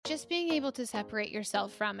just being able to separate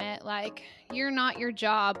yourself from it. Like, you're not your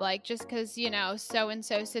job. Like, just because,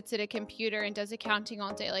 so-and-so sits at a computer and does accounting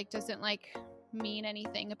all day, like, doesn't, like, mean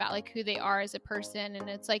anything about, like, who they are as a person. And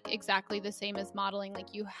it's, like, exactly the same as modeling.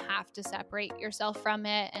 Like, you have to separate yourself from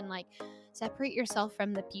it and, like, separate yourself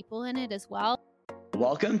from the people in it as well.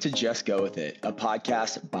 Welcome to Just Go With It, a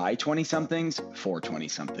podcast by 20-somethings for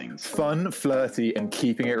 20-somethings. Fun, flirty, and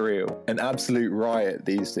keeping it real. An absolute riot,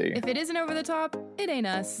 these two. If it isn't over the top, it ain't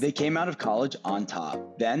us. They came out of college on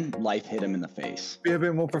top. Then life hit them in the face. Be a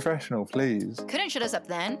bit more professional, please. Couldn't shut us up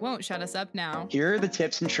then. Won't shut us up now. Here are the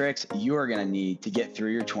tips and tricks you are going to need to get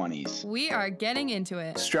through your 20s. We are getting into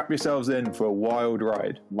it. Strap yourselves in for a wild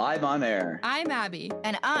ride. Live on air. I'm Abby.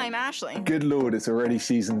 And I'm Ashley. Good Lord, it's already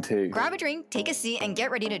season 2. Grab a drink, take a seat, and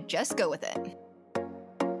get ready to just go with it.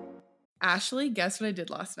 Ashley, guess what I did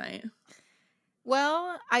last night?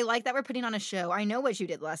 Well, I like that we're putting on a show. I know what you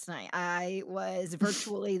did last night. I was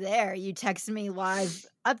virtually there. You texted me live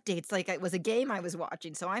updates like it was a game I was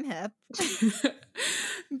watching, so I'm hip.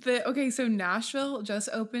 So Nashville just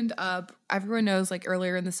opened up. Everyone knows, like,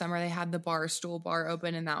 earlier in the summer they had the Barstool bar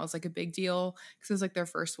open, and that was like a big deal because it was like their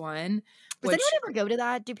first one. Does anyone ever go to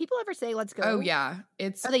that? Do people ever say, let's go? Oh, yeah.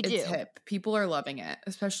 It's do. hip. People are loving it,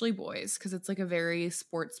 especially boys, because it's like a very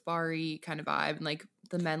sports bar-y kind of vibe, and like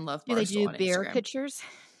the men love Barstool. Do they do on beer Instagram. pictures?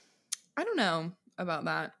 I don't know about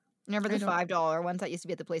that. Remember the $5 ones that used to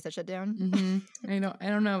be at the place that shut down? Mm-hmm. I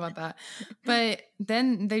don't know about that. But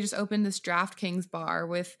then they just opened this DraftKings bar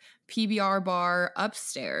with PBR bar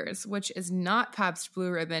upstairs, which is not Pabst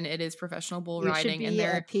Blue Ribbon. It is professional bull riding. And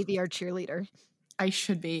they're a PBR cheerleader. I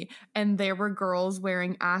should be. And there were girls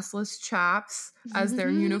wearing assless chaps as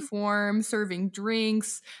their uniform, serving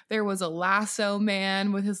drinks. There was a lasso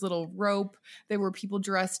man with his little rope. There were people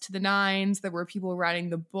dressed to the nines. There were people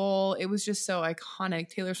riding the bull. It was just so iconic.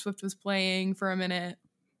 Taylor Swift was playing for a minute.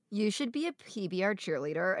 You should be a PBR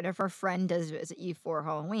cheerleader. And if our friend does visit you for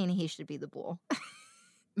Halloween, he should be the bull.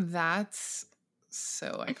 That's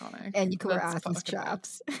so iconic. And you can wear assless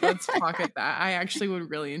chaps. Let's pocket that. I actually would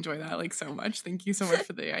really enjoy that, like, so much. Thank you so much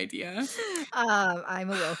for the idea. I'm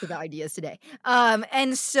a wealth of ideas today.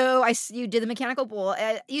 And so you did the mechanical bull.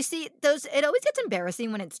 You see, it always gets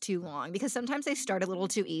embarrassing when it's too long because sometimes they start a little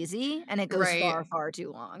too easy and it goes far, far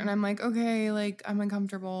too long. And I'm like, okay, like, I'm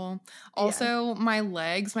uncomfortable. Also, my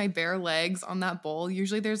bare legs on that bull,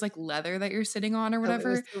 usually there's like leather that you're sitting on or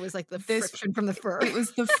whatever. It was like the friction from the fur. It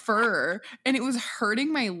was the fur. And it was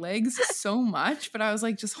hurting my legs so much, but I was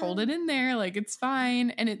like, just hold it in there, like, it's fine.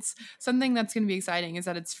 And it's something that's going to be exciting is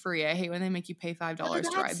that it's free. I hate when they make you pay $5 to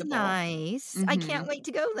ride the bull. Nice. I can't wait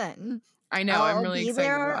to go then. I know. I'm really excited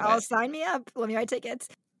about I'll it. sign me up. Let me buy tickets.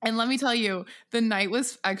 And let me tell you, the night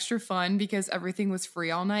was extra fun because everything was free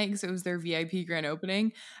all night because it was their VIP grand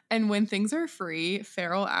opening. And when things are free,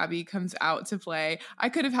 Feral Abby comes out to play. I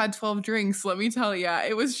could have had 12 drinks, let me tell you.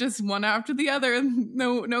 It was just one after the other,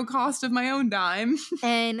 no cost of my own dime.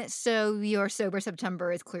 And so your sober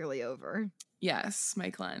September is clearly over. Yes, my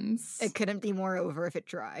cleanse. It couldn't be more over if it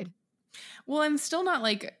tried. Well, I'm still not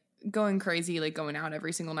like going crazy, like going out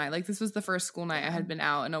every single night. Like, this was the first school night I had been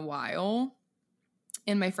out in a while.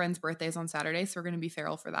 And my friend's birthday is on Saturday, so we're going to be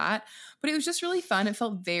feral for that. But it was just really fun. It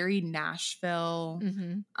felt very Nashville.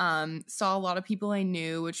 Saw a lot of people I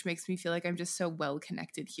knew, which makes me feel like I'm just so well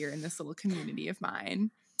connected here in this little community of mine.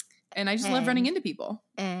 And I just love running into people.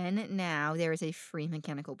 And now there is a free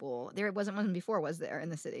mechanical bull. There wasn't one before, was there, in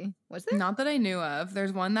the city? Was there? Not that I knew of.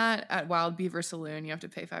 There's one that at Wild Beaver Saloon, you have to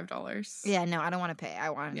pay $5. Yeah, no, I don't want to pay.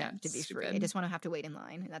 I want it to be stupid. free. I just want to have to wait in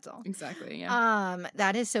line. That's all. Exactly, yeah.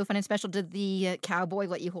 That is so fun and special. Did the cowboy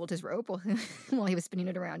let you hold his rope while he was spinning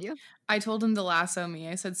it around you? I told him to lasso me.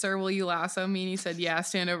 I said, "Sir, will you lasso me?" And he said, "Yeah,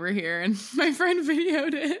 stand over here." And my friend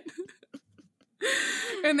videoed it.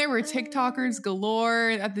 And there were TikTokers galore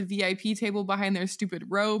at the VIP table behind their stupid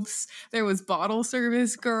ropes. There was bottle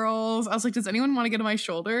service girls. I was like, does anyone want to get on my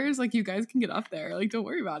shoulders? Like, you guys can get up there. Like, don't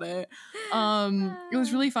worry about it. It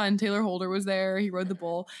was really fun. Taylor Holder was there. He rode the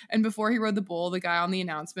bull. And before he rode the bull, the guy on the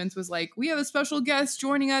announcements was like, we have a special guest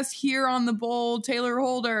joining us here on the bull, Taylor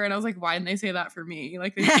Holder. And I was like, why didn't they say that for me?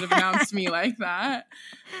 Like, they should have announced me like that.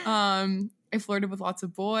 I flirted with lots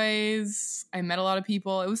of boys. I met a lot of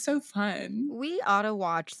people. It was so fun. We ought to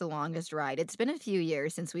watch The Longest Ride. It's been a few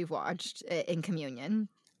years since we've watched it in communion.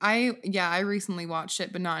 I recently watched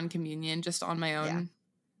it, but not in communion, just on my own. Yeah.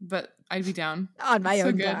 But I'd be down. On my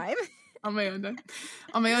own dime. On my own dime.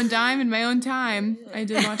 On my own dime in my own time. I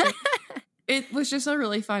did watch it. It was just a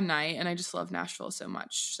really fun night, and I just love Nashville so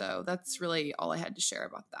much. So that's really all I had to share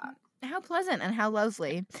about that. How pleasant and how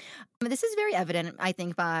lovely. This is very evident, I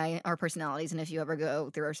think, by our personalities and if you ever go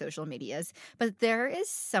through our social medias. But there is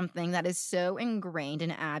something that is so ingrained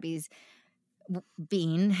in Abby's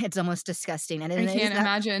being. It's almost disgusting. And I can't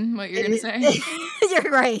imagine what you're going to say.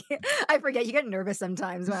 You're right. I forget. You get nervous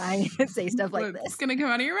sometimes when I say stuff like this. It's going to come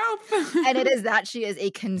out of your mouth. And it is that she is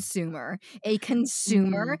a consumer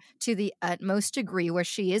to the utmost degree, where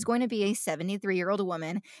she is going to be a 73-year-old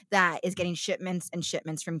woman that is getting shipments and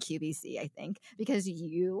shipments from QVC, I think, because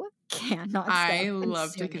you cannot stop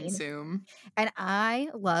love to consume. And I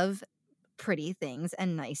love pretty things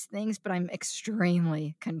and nice things, but I'm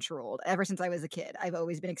extremely controlled. Ever since I was a kid, I've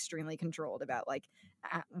always been extremely controlled about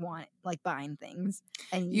buying things.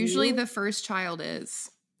 And usually the first child is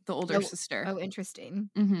the older sister. Oh, interesting.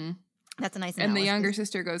 Mm-hmm. That's a nice analysis. And the younger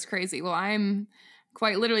sister goes crazy. Well, I'm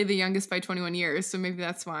quite literally the youngest by 21 years, so maybe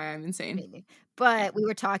that's why I'm insane. Maybe. But we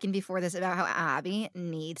were talking before this about how Abby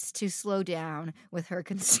needs to slow down with her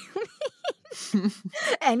consuming.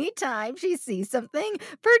 Anytime she sees something,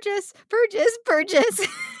 purchase.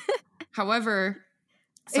 However,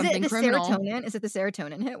 something criminal. Serotonin? Is it the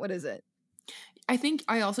serotonin hit? What is it? I think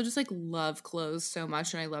I also just love clothes so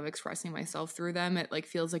much, and I love expressing myself through them. It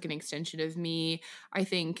feels like an extension of me. I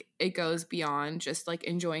think it goes beyond just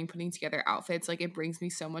enjoying putting together outfits. It brings me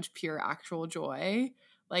so much pure actual joy.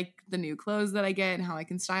 The new clothes that I get and how I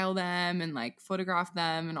can style them and photograph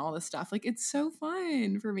them and all this stuff. It's so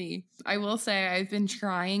fun for me. I will say I've been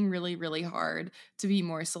trying really, really hard to be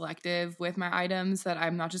more selective with my items, that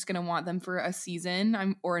I'm not just going to want them for a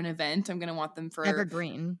season or an event. I'm going to want them for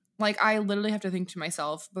evergreen. I literally have to think to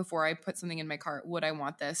myself before I put something in my cart, would I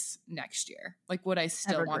want this next year? Would I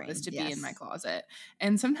still want this to be in my closet?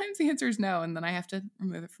 And sometimes the answer is no, and then I have to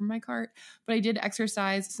remove it from my cart. But I did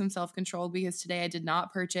exercise some self-control, because today I did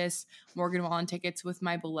not purchase Morgan Wallen tickets with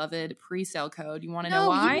my beloved pre-sale code. You want to know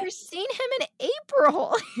why? You were seeing him in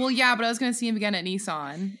April. Well, yeah, but I was going to see him again at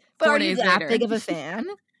Nissan. But 4 days later. Are you that big of a fan?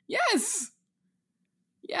 Yes.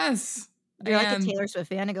 You're a Taylor Swift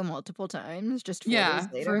fan to go multiple times, just 4 days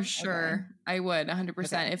later? For sure. Okay. I would,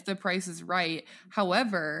 100%, if the price is right.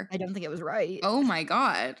 However, I don't think it was right. Oh my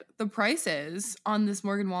God. The prices on this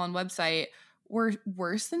Morgan Wallen website were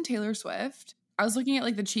worse than Taylor Swift. I was looking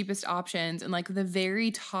at the cheapest options, and the very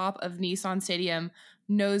top of Nissan Stadium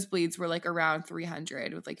nosebleeds were around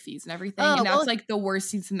 $300 with fees and everything. And that's the worst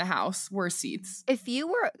seats in the house. Worst seats. If you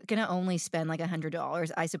were gonna only spend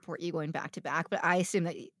 $100, I support you going back to back, but I assume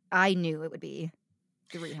that I knew it would be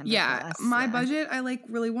 $300. Yeah, less, my budget, I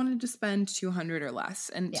really wanted to spend $200 or less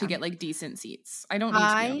and to get decent seats. I don't need to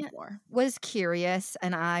be on the floor. Was curious,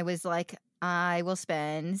 and I was I will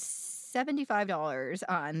spend $75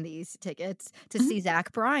 on these tickets to see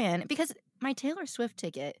Zach Bryan, because my Taylor Swift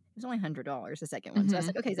ticket was only $100, the second one. So I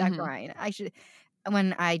was okay, Zach Bryan. I should.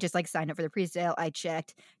 When I just signed up for the pre-sale, I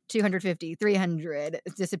checked $250, $300,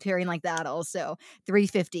 disappearing like that. Also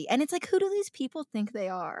 $350, and it's who do these people think they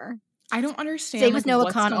are? I don't understand. Same with Noah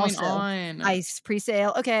what's Khan. Going Also, on. I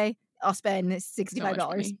pre-sale. Okay, I'll spend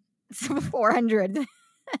 $65, $400.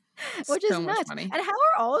 Which is nuts. Money. And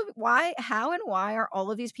how and why are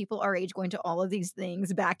all of these people our age going to all of these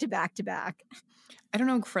things back to back to back? I don't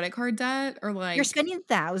know, credit card debt or you're spending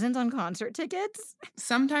thousands on concert tickets.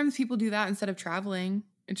 Sometimes people do that instead of traveling.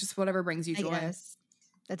 It's just whatever brings you joy. Guess.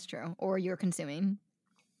 That's true. Or you're consuming.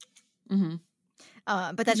 Mm-hmm.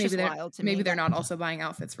 But that's just wild to me. Maybe they're not also buying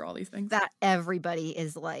outfits for all these things. That everybody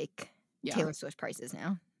is Taylor Swift prices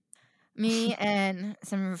now. Me and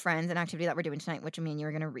some of our friends, an activity that we're doing tonight, which you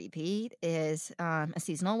were going to repeat, is a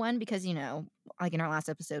seasonal one, because, in our last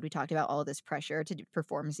episode, we talked about all of this pressure to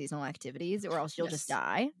perform seasonal activities, or else you'll just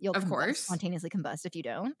die. You'll spontaneously combust if you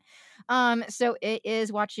don't. So it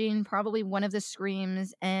is watching probably one of the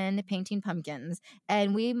Screams and painting pumpkins.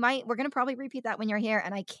 And we're going to probably repeat that when you're here.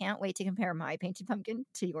 And I can't wait to compare my painted pumpkin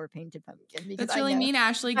to your painted pumpkin. That's really mean,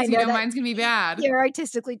 Ashley, because mine's going to be bad. You're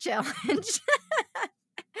artistically challenged.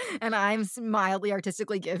 And I'm mildly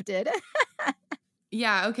artistically gifted.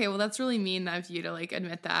 Yeah, okay, well that's really mean of you to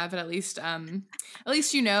admit that, but at least you're in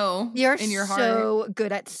your heart. You're so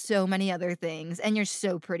good at so many other things, and you're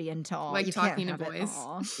so pretty and tall. You talking to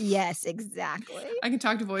boys. Yes, exactly. I can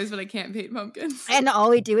talk to boys, but I can't paint pumpkins. And all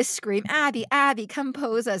we do is scream, Abby, come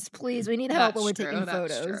pose us, please. We need help when we're taking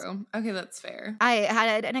photos. That's true. Okay, that's fair. I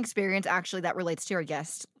had an experience actually that relates to our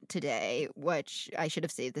guest today, which I should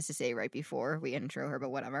have saved this to say right before we intro her, but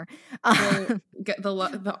whatever.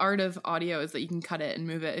 The art of audio is that you can cut it and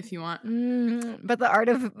move it if you want. But the art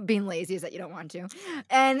of being lazy is that you don't want to.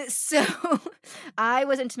 And so I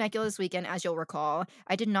was in Temecula this weekend, as you'll recall.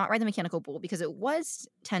 I did not ride the mechanical bull because it was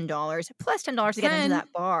 $10 plus $10 to get into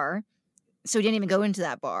that bar. So we didn't even go into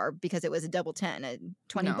that bar because it was a double 10,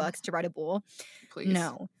 $20 to ride a bull. Please.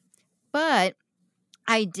 No. But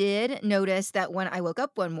I did notice that when I woke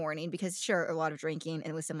up one morning, because sure, a lot of drinking,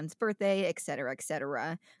 it was someone's birthday, et cetera, et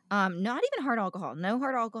cetera. Not even hard alcohol. No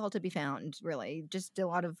hard alcohol to be found, really. Just a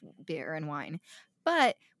lot of beer and wine.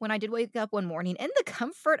 But when I did wake up one morning in the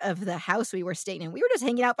comfort of the house we were staying in, we were just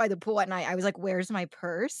hanging out by the pool at night. I was like, where's my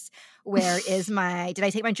purse? Where is my, did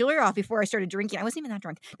I take my jewelry off before I started drinking? I wasn't even that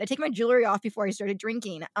drunk. Did I take my jewelry off before I started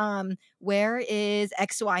drinking? Where is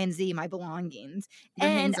X, Y, and Z, my belongings? The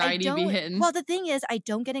anxiety be hitting. Well, the thing is, I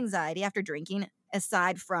don't get anxiety after drinking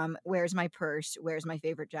aside from where's my purse, where's my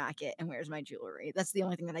favorite jacket, and where's my jewelry. That's the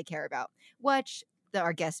only thing that I care about, which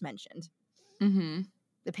our guest mentioned. Mm-hmm.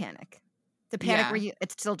 The panic. The panic where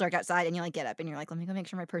it's still dark outside and you like get up and you're like, let me go make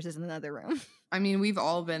sure my purse is in another room. I mean, we've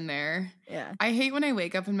all been there. Yeah. I hate when I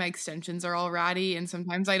wake up and my extensions are all ratty, and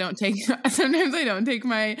sometimes I don't take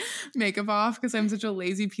my makeup off because I'm such a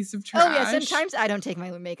lazy piece of trash. Oh yeah, sometimes I don't take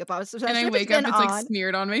my makeup off. And I wake up, it's like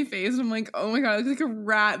smeared on my face, and I'm like, oh my god, I look like a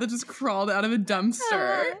rat that just crawled out of a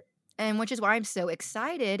dumpster. And which is why I'm so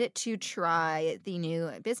excited to try the new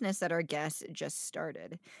business that our guest just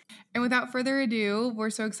started. And without further ado, we're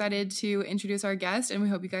so excited to introduce our guest, and we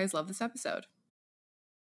hope you guys love this episode.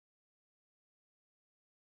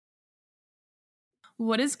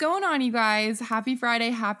 What is going on, you guys? Happy Friday,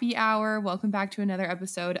 happy hour. Welcome back to another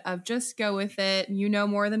episode of Just Go With It. You know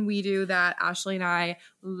more than we do that Ashley and I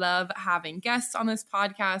love having guests on this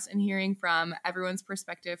podcast and hearing from everyone's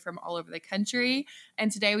perspective from all over the country.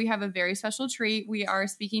 And today we have a very special treat. We are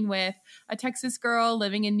speaking with a Texas girl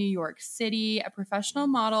living in New York City, a professional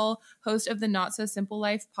model, host of the Not So Simple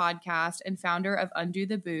Life podcast, and founder of Undo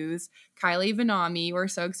the Booze, Kylie Vonnahme. We're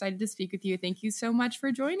so excited to speak with you. Thank you so much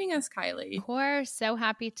for joining us, Kylie. Of course. So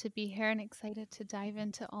happy to be here and excited to dive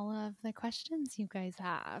into all of the questions you guys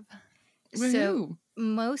have. So,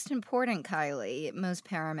 most important, Kylie, most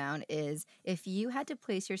paramount is if you had to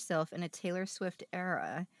place yourself in a Taylor Swift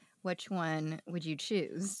era, which one would you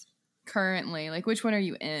choose? Currently, like which one are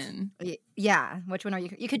you in? Yeah, which one are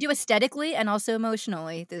you? You could do aesthetically and also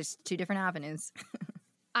emotionally. There's two different avenues.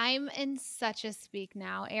 I'm in such a speak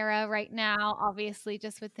now era right now, obviously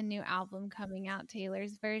just with the new album coming out,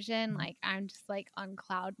 Taylor's version, like I'm just like on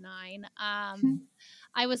cloud 9.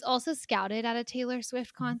 I was also scouted at a Taylor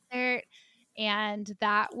Swift concert, and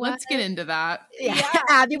that was... Let's get into that. Yeah.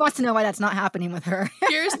 Abby wants to know why that's not happening with her.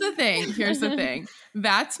 Here's the thing.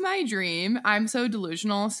 That's my dream. I'm so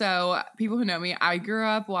delusional. So people who know me, I grew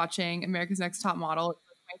up watching America's Next Top Model.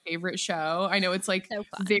 It's my favorite show. I know it's like so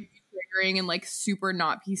very triggering and like super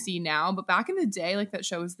not PC now, but back in the day, like that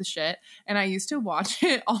show was the shit, and I used to watch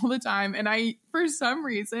it all the time, and I for some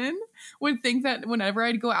reason would think that whenever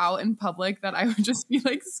I'd go out in public that I would just be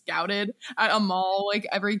like scouted at a mall, like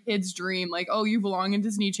every kid's dream, like, oh, you belong in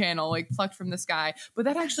Disney Channel, like plucked from the sky. But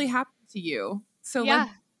that actually happened to you. So yeah.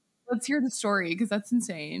 Let's hear the story, because that's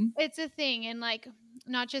insane. It's a thing, and like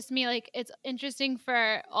not just me, like it's interesting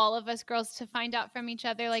for all of us girls to find out from each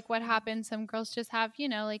other like what happened. Some girls just have, you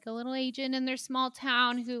know, like a little agent in their small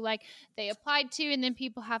town who like they applied to, and then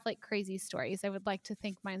people have like crazy stories. I would like to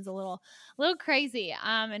think mine's a little crazy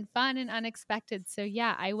and fun and unexpected. So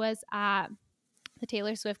yeah, I was at the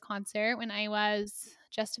Taylor Swift concert when I was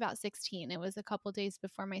just about 16. It was a couple days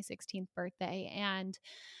before my 16th birthday, and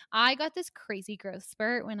I got this crazy growth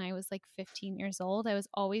spurt when I was like 15 years old. I was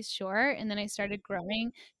always short, and then I started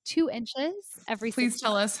growing 2 inches every 6 months. Please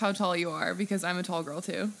tell us how tall you are, because I'm a tall girl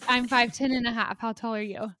too. I'm 5'10" and a half. How tall are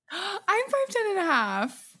you? I'm 5'10" and a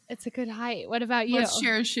half. It's a good height. What about you? Let's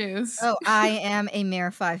share shoes. Oh, I am a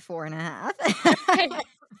mere 5'4" and a half.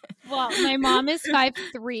 Well, my mom is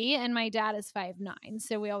 5'3" and my dad is 5'9",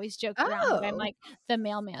 so we always joke around that I'm like the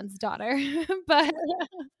mailman's daughter. But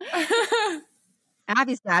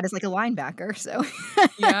Abby's dad is like a linebacker, so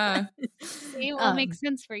yeah. See, well, it makes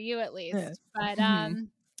sense for you at least. Yeah. But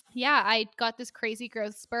yeah, I got this crazy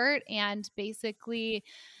growth spurt and basically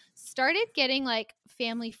started getting like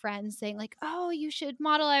family friends saying like, oh, you should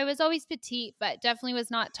model. I was always petite, but definitely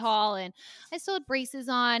was not tall, and I still had braces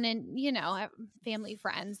on, and you know, family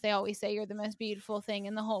friends, they always say you're the most beautiful thing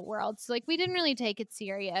in the whole world. So like we didn't really take it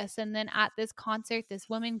serious. And then at this concert, this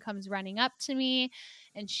woman comes running up to me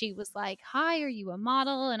and she was like, hi, are you a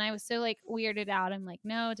model? And I was so like weirded out. I'm like,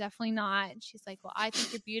 no, definitely not. And she's like, well, I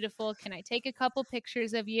think you're beautiful. Can I take a couple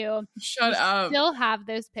pictures of you? Shut up. Still have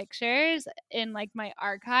those pictures in like my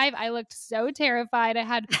archive. I looked so terrified. I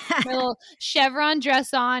had my little chevron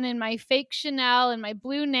dress on and my fake Chanel and my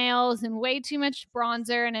blue nails and way too much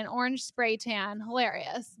bronzer and an orange spray tan.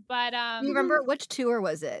 Hilarious. But you remember which tour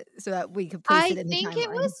was it so that we could post it in the timeline? I think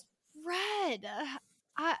it was Red.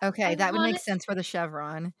 Okay, I that would want make sense for the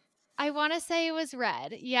chevron. I want to say it was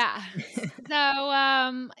red. Yeah.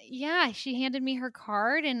 So, yeah, she handed me her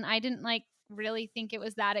card and I didn't like really think it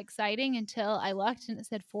was that exciting until I looked and it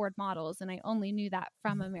said Ford models. And I only knew that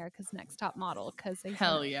from America's Next Top Model because they said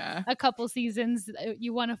Hell yeah. a couple seasons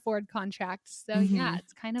you won a Ford contract. So, yeah,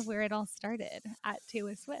 it's kind of where it all started at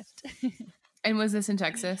Taylor Swift. And was this in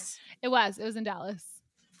Texas? It was in Dallas.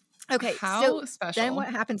 Okay, How so special. then what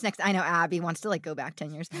happens next? I know Abby wants to like go back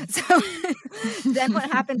 10 years. So then what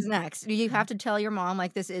happens next? Do you have to tell your mom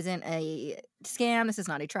like this isn't a scam, this is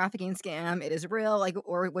not a trafficking scam, it is real, like,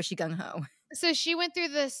 or was she gung ho? So she went through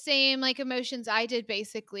the same like emotions I did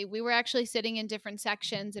basically. We were actually sitting in different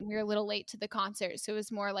sections and we were a little late to the concert. So it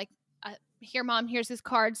was more like, here, Mom, here's this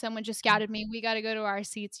card. Someone just scouted me. We got to go to our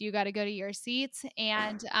seats. You got to go to your seats.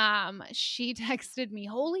 And she texted me,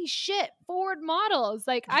 holy shit, Ford models.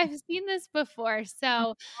 Like, I've seen this before.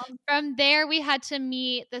 So from there, we had to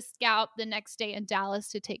meet the scout the next day in Dallas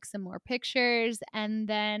to take some more pictures. And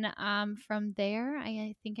then from there,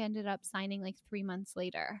 I think I ended up signing like 3 months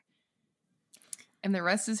later. And the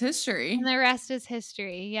rest is history. And the rest is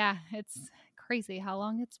history. Yeah, it's crazy how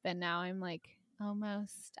long it's been now. I'm like,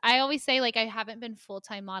 almost. I always say like I haven't been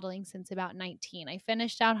full-time modeling since about 19. I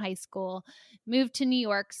finished out high school, moved to New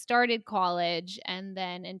York, started college, and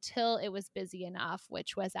then until it was busy enough,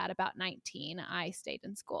 which was at about 19, I stayed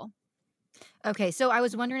in school. Okay, so I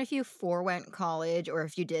was wondering if you forewent college or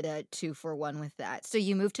if you did a 2-for-1 with that. So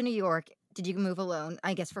you moved to New York. Did you move alone?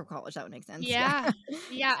 I guess for college that would make sense. Yeah,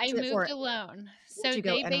 I moved alone. So you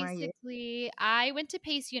go, they NYU? basically, I went to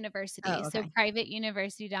Pace University, so private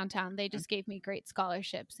university downtown. They just gave me great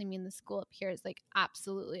scholarships. I mean, the school up here is like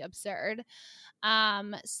absolutely absurd.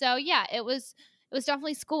 So yeah, it was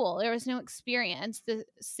definitely school. There was no experience. The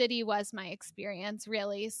city was my experience,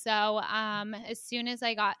 really. So as soon as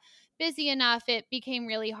I got busy enough, it became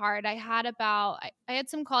really hard. I had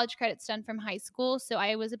some college credits done from high school. So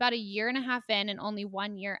I was about a year and a half in and only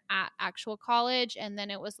 1 year at actual college. And then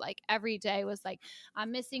it was like every day was like,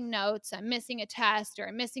 I'm missing notes, I'm missing a test, or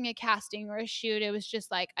I'm missing a casting or a shoot. It was just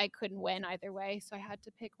like I couldn't win either way. So I had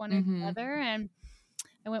to pick one or the other. And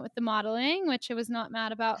I went with the modeling, which I was not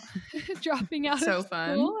mad about dropping out of school.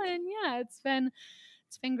 Fun. And yeah, it's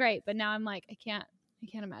been great. But now I'm like, I can't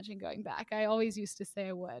imagine going back. I always used to say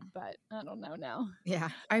I would, but I don't know now. Yeah.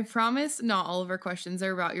 I promise not all of our questions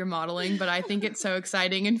are about your modeling, but I think it's so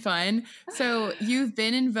exciting and fun. So you've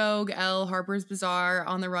been in Vogue, Elle, Harper's Bazaar,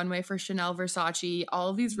 on the runway for Chanel, Versace, all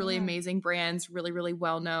of these really amazing brands, really, really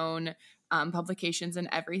well-known publications and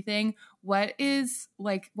everything. What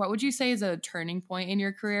would you say is a turning point in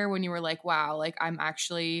your career when you were like, wow, like I'm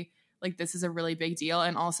actually like, this is a really big deal?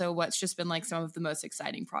 And also what's just been like some of the most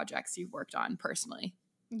exciting projects you've worked on personally?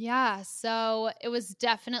 Yeah, so it was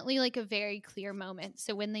definitely like a very clear moment.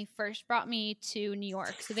 So when they first brought me to New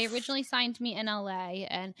York, so they originally signed me in LA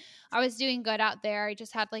and I was doing good out there. I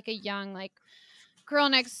just had like a young, like girl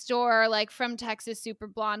next door, like from Texas, super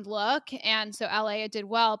blonde look. And so LA, it did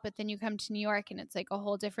well, but then you come to New York and it's like a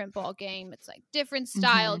whole different ball game. It's like different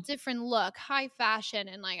style, different look, high fashion.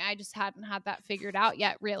 And like, I just hadn't had that figured out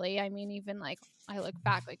yet, really. I mean, even like I look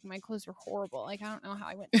back, like my clothes were horrible. Like, I don't know how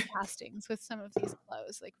I went to castings with some of these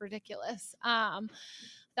clothes, like ridiculous. Thought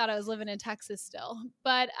I was living in Texas still.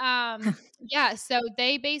 But yeah, so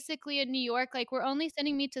they basically in New York, like were only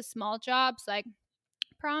sending me to small jobs, like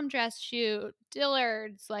prom dress shoot,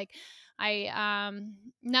 Dillard's, like I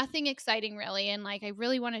nothing exciting really. And like I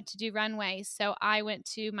really wanted to do runway. So I went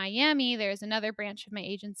to Miami. There's another branch of my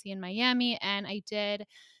agency in Miami and I did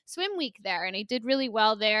swim week there and I did really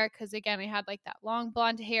well there because again I had like that long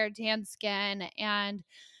blonde hair, tan skin. And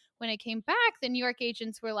when I came back, the New York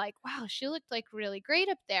agents were like, wow, she looked like really great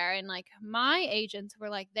up there. And like my agents were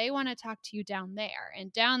like, they want to talk to you down there.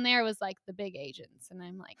 And down there was like the big agents. And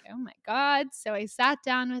I'm like, oh my God. So I sat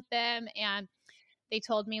down with them and they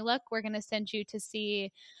told me, look, we're going to send you to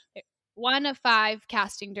see one of 5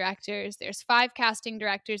 casting directors. There's 5 casting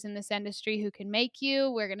directors in this industry who can make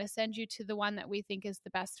you. We're going to send you to the one that we think is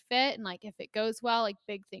the best fit. And like, if it goes well, like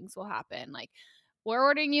big things will happen. Like, we're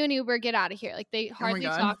ordering you an Uber, get out of here. Like they hardly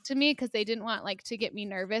talked to me because they didn't want like to get me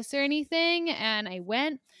nervous or anything. And I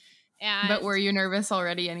went. But were you nervous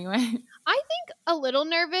already anyway? I think a little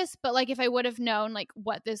nervous, but like if I would have known like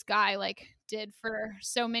what this guy like did for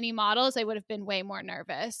so many models, I would have been way more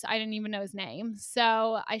nervous. I didn't even know his name.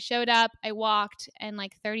 So I showed up, I walked, and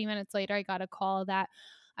like 30 minutes later, I got a call that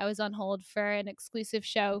I was on hold for an exclusive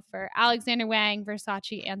show for Alexander Wang,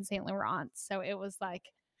 Versace, and Saint Laurent. So it was like,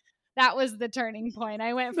 that was the turning point.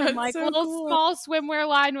 I went from like a little small swimwear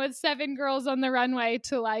line with 7 girls on the runway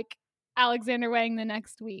to like Alexander Wang the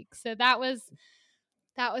next week. So that was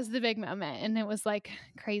that was the big moment, and it was like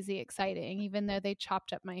crazy exciting, even though they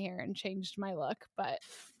chopped up my hair and changed my look, but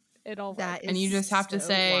it all worked. And you just have to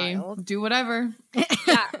say, wild. do whatever.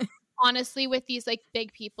 Yeah. Honestly, with these like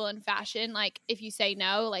big people in fashion, like if you say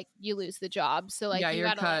no, like you lose the job. So like you you're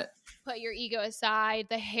gotta cut. put your ego aside.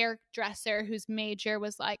 The hairdresser whose major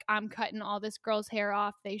was like, I'm cutting all this girl's hair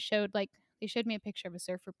off. They showed me a picture of a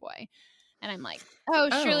surfer boy. And I'm like, oh,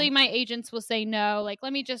 surely my agents will say no. Like,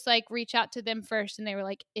 let me just like reach out to them first. And they were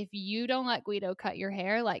like, if you don't let Guido cut your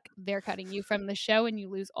hair, like they're cutting you from the show and you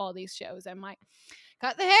lose all these shows. I'm like,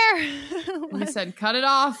 cut the hair. And you said, cut it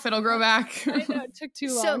off. It'll grow back. I know, it took too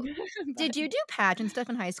long. So, did you do pageant stuff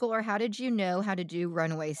in high school, or how did you know how to do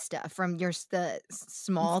runway stuff from the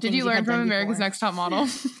small Did things you learn had from done America's before? Next Top Model?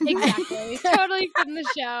 Exactly. Totally from the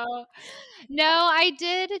show. No, I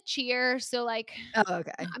did cheer. So like, Oh,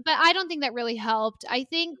 okay. but I don't think that really helped. I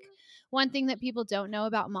think one thing that people don't know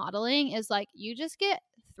about modeling is like you just get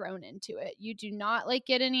thrown into it. You do not like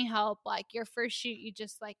get any help. Like your first shoot, you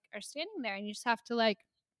just like are standing there and you just have to like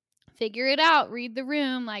figure it out, read the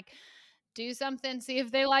room, like do something, see if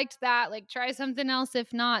they liked that, like try something else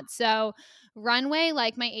if not. So Runway,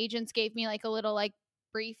 like my agents gave me like a little like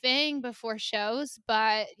briefing before shows,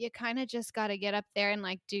 but you kind of just got to get up there and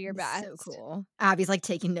like do your best. So cool. Abby's like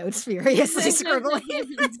taking notes furiously, scribbling.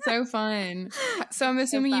 It's so fun. So I'm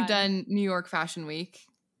assuming you've done New York Fashion Week.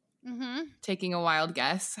 Mm-hmm. Taking a wild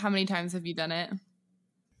guess. How many times have you done it?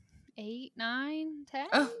 8, 9, 10,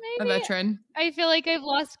 Oh, maybe. a veteran. I feel like I've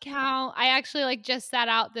lost count. I actually like just sat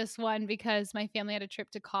out this one because my family had a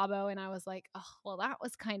trip to Cabo and I was like, oh, well, that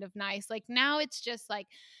was kind of nice. Like now it's just like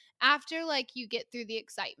after like you get through the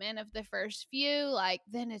excitement of the first few, like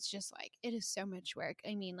then it's just like it is so much work.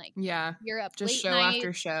 I mean, like you're up just late show night,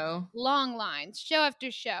 after show, long lines, show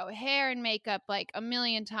after show, hair and makeup like a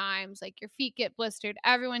million times. Like your feet get blistered,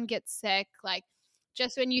 everyone gets sick. Like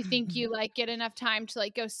just when you think you like get enough time to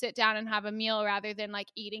like go sit down and have a meal rather than like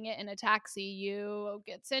eating it in a taxi, you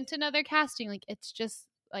get sent to another casting. Like it's just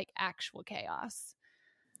like actual chaos.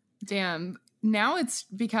 Damn. Now it's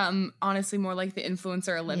become honestly more like the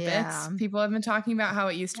influencer Olympics. Yeah. People have been talking about how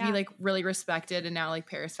it used to be like really respected, and now like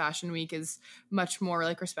Paris Fashion Week is much more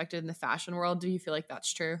like respected in the fashion world. Do you feel like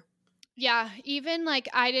that's true? Yeah, even like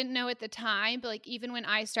I didn't know at the time, but like even when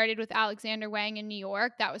I started with Alexander Wang in New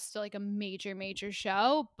York, that was still like a major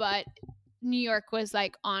show, but New York was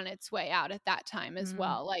like on its way out at that time as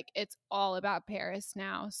well. Like it's all about Paris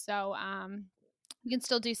now. So you can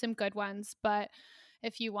still do some good ones, but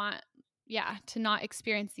if you want to not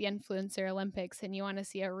experience the influencer Olympics and you want to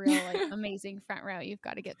see a real like amazing front row, you've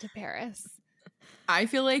got to get to Paris. I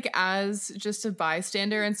feel like as just a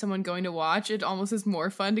bystander and someone going to watch, it almost is more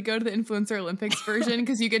fun to go to the Influencer Olympics version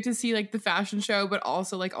because you get to see like the fashion show, but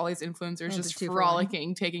also like all these influencers And just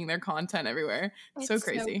frolicking, taking their content everywhere. It's so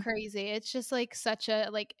crazy. So crazy. It's just like such a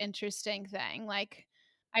like interesting thing. Like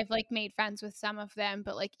I've like made friends with some of them,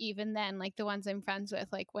 but like even then, like the ones I'm friends with,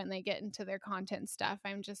 like when they get into their content stuff,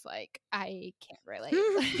 I'm just like, I can't relate.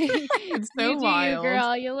 It's so wild. You,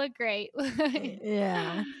 girl, you look great.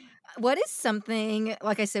 Yeah. What is something,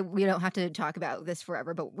 like I said, we don't have to talk about this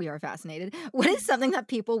forever, but we are fascinated. What is something that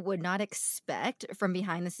people would not expect from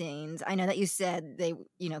behind the scenes? I know that you said they,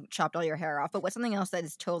 chopped all your hair off, but what's something else that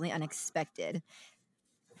is totally unexpected?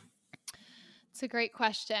 It's a great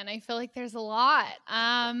question. I feel like there's a lot.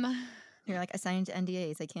 You're like, I signed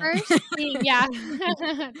NDAs. I can't. First thing, yeah.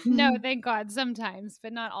 No, thank God. Sometimes,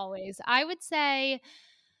 but not always. I would say,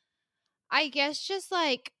 I guess just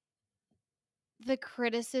like the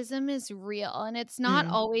criticism is real, and it's not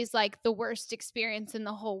always like the worst experience in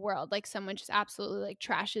the whole world. Like someone just absolutely like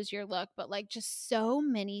trashes your look, but like just so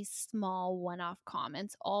many small one-off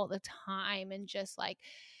comments all the time, and just like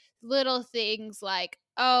little things like,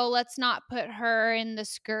 oh, let's not put her in the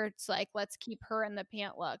skirts, like let's keep her in the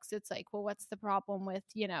pant looks. It's like, well, what's the problem with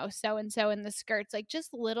so and so in the skirts? Like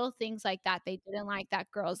just little things like that. They didn't like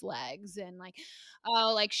that girl's legs, and like,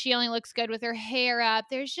 oh, like she only looks good with her hair up.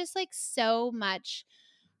 There's just like so much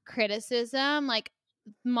criticism. Like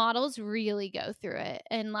models really go through it,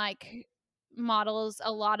 and like models,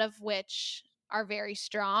 a lot of which are very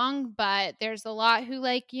strong, but there's a lot who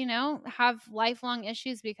like have lifelong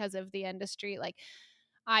issues because of the industry. Like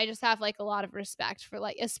I just have like a lot of respect for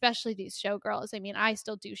like especially these showgirls. I mean, I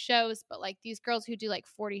still do shows, but like these girls who do like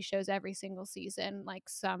 40 shows every single season, like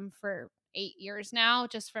some for 8 years now,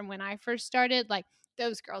 just from when I first started, like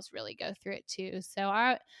those girls really go through it too. So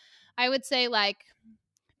I would say like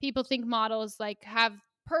people think models like have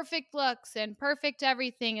perfect looks and perfect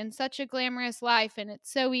everything and such a glamorous life and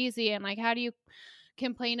it's so easy, and like how do you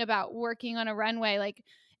complain about working on a runway? Like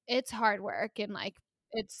it's hard work, and like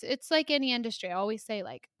it's like any industry. I always say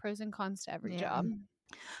like pros and cons to every job.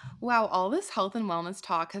 Wow, all this health and wellness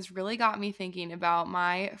talk has really got me thinking about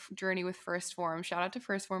my journey with First Form. Shout out to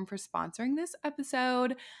First Form for sponsoring this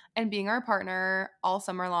episode and being our partner all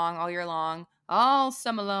summer long, all year long, all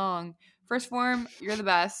summer long. First Form, you're the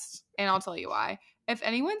best, and I'll tell you why. If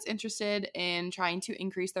anyone's interested in trying to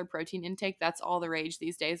increase their protein intake, that's all the rage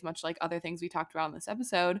these days, much like other things we talked about in this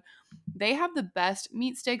episode. They have the best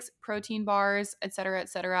meat sticks, protein bars, etc.,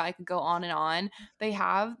 etc. I could go on and on. They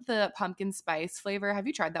have the pumpkin spice flavor. Have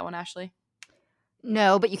you tried that one, Ashley?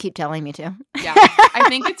 No, but you keep telling me to. Yeah, I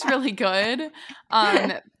think it's really good.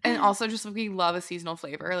 And also just we love a seasonal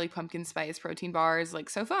flavor, like pumpkin spice protein bars, like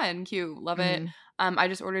so fun, cute, love it. I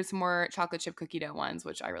just ordered some more chocolate chip cookie dough ones,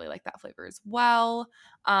 which I really like that flavor as well.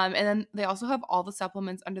 And then they also have all the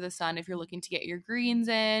supplements under the sun if you're looking to get your greens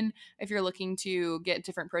in, if you're looking to get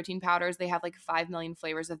different protein powders. They have like 5 million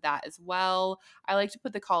flavors of that as well. I like to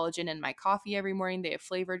put the collagen in my coffee every morning. They have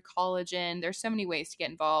flavored collagen. There's so many ways to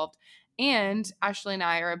get involved. And Ashley and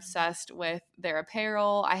I are obsessed with their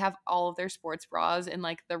apparel. I have all of their sports bras in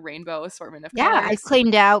like the rainbow assortment of colors. Yeah, I've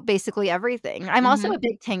cleaned out basically everything. I'm also a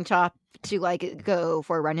big tank top to like go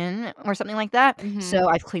for a run-in or something like that. So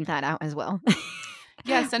I've cleaned that out as well.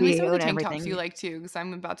 Yeah, send me some of the own tank everything. tops you like too, because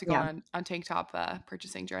I'm about to go on tank top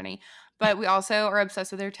purchasing journey. But we also are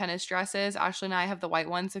obsessed with their tennis dresses. Ashley and I have the white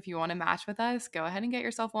ones. If you want to match with us, go ahead and get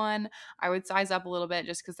yourself one. I would size up a little bit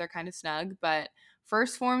just because they're kind of snug, but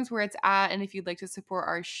First Form's where it's at. And if you'd like to support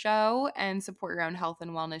our show and support your own health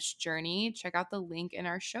and wellness journey, check out the link in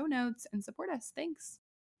our show notes and support us. Thanks.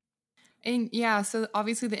 And yeah, so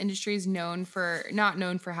obviously the industry is not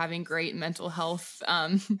known for having great mental health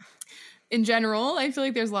in general. I feel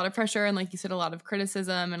like there's a lot of pressure and, like you said, a lot of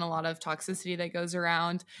criticism and a lot of toxicity that goes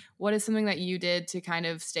around. What is something that you did to kind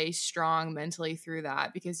of stay strong mentally through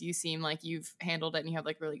that? Because you seem like you've handled it and you have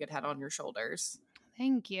like really good head on your shoulders.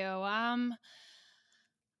 Thank you.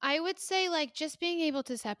 I would say like just being able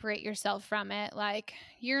to separate yourself from it. Like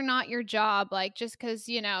you're not your job. Like just because,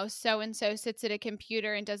 so and so sits at a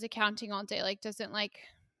computer and does accounting all day, like doesn't like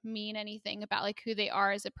mean anything about like who they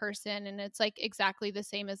are as a person. And it's like exactly the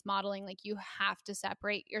same as modeling. Like you have to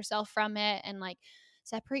separate yourself from it and like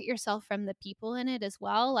separate yourself from the people in it as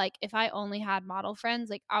well. Like if I only had model friends,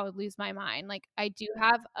 like I would lose my mind. Like I do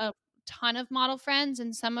have a ton of model friends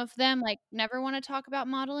and some of them like never want to talk about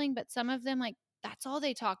modeling, but some of them like that's all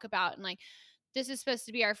they talk about. And like, this is supposed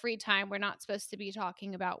to be our free time. We're not supposed to be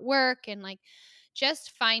talking about work and like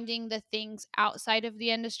just finding the things outside of the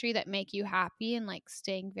industry that make you happy and like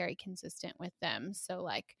staying very consistent with them. So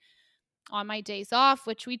like on my days off,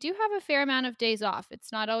 which we do have a fair amount of days off,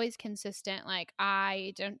 it's not always consistent. Like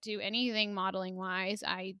I don't do anything modeling wise.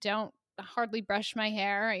 I don't hardly brush my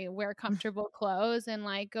hair. I wear comfortable clothes and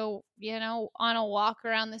like go, on a walk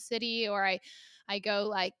around the city, or I go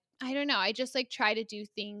like, I don't know. I just like try to do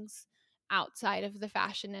things outside of the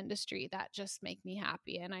fashion industry that just make me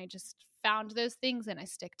happy. And I just found those things and I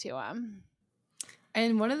stick to them.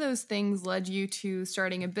 And one of those things led you to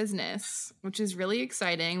starting a business, which is really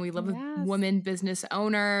exciting. We love a woman business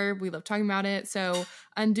owner. We love talking about it. So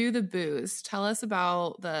Undo the Booze. Tell us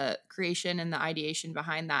about the creation and the ideation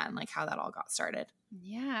behind that and like how that all got started.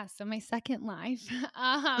 Yeah. So my second life,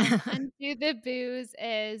 Undo the Booze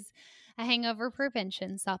is a hangover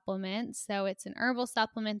prevention supplement. So it's an herbal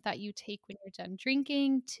supplement that you take when you're done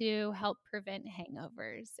drinking to help prevent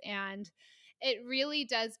hangovers. And it really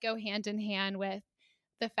does go hand in hand with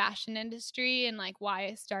the fashion industry and like why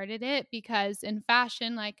I started it, because in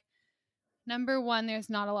fashion, like number one, there's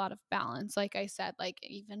not a lot of balance. Like I said, like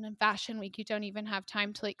even in Fashion Week, you don't even have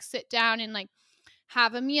time to like sit down and like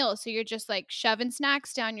have a meal. So you're just like shoving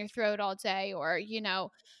snacks down your throat all day, or,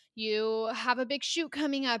 you have a big shoot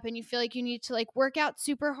coming up and you feel like you need to like work out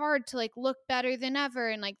super hard to like look better than ever.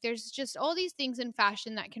 And like there's just all these things in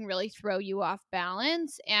fashion that can really throw you off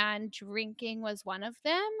balance. And drinking was one of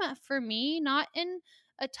them for me, not in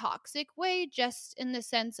a toxic way, just in the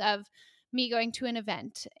sense of me going to an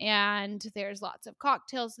event and there's lots of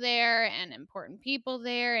cocktails there and important people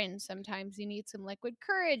there, and sometimes you need some liquid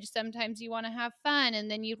courage, sometimes you want to have fun, and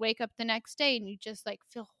then you wake up the next day and you just like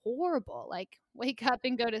feel horrible, like wake up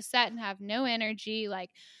and go to set and have no energy.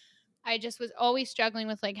 Like I just was always struggling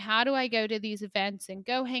with like, how do I go to these events and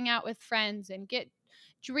go hang out with friends and get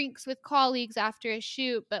drinks with colleagues after a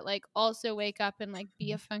shoot, but like also wake up and like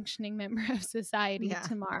be a functioning member of society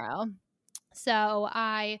tomorrow. So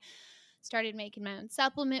I started making my own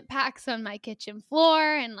supplement packs on my kitchen floor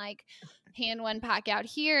and like hand one pack out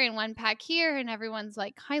here and one pack here, and everyone's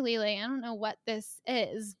like, Kylie, like, I don't know what this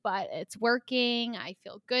is, but it's working. I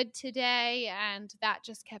feel good today. And that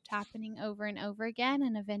just kept happening over and over again.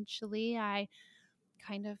 And eventually I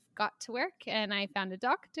kind of got to work, and I found a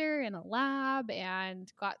doctor and a lab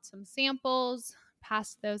and got some samples,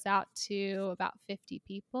 passed those out to about 50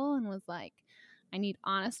 people, and was like, I need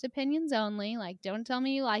honest opinions only. Like, don't tell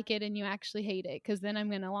me you like it and you actually hate it, because then I'm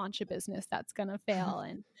going to launch a business that's going to fail.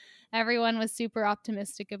 And everyone was super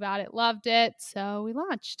optimistic about it, loved it. So we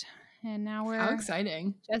launched, and now How we're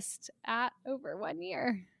exciting. just at over 1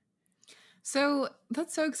 year. So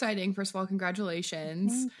that's so exciting. First of all,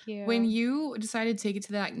 congratulations. Thank you. When you decided to take it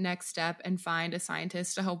to that next step and find a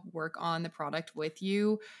scientist to help work on the product with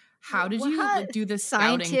you, how did you like, do the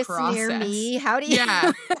scouting Scientists process? near me? How do you?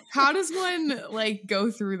 Yeah. How does one like go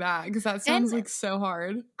through that? Because that sounds like so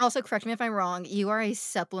hard. Also, correct me if I'm wrong. You are a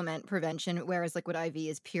supplement prevention, whereas Liquid IV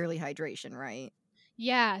is purely hydration, right?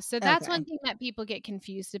 Yeah, so that's Okay. one thing that people get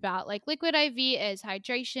confused about. Like, Liquid IV is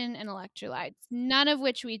hydration and electrolytes, none of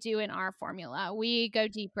which we do in our formula. We go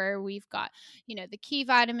deeper. We've got, the key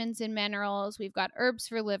vitamins and minerals. We've got herbs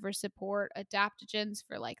for liver support, adaptogens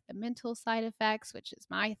for like the mental side effects, which is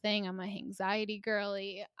my thing. I'm a anxiety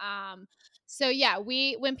girly. So yeah,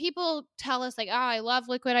 when people tell us like, oh, I love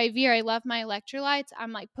Liquid IV or I love my electrolytes,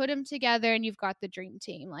 I'm like, put them together and you've got the dream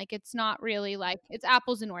team. Like, it's not really like it's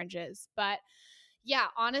apples and oranges, but yeah,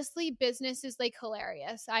 honestly, business is like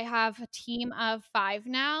hilarious. I have a team of 5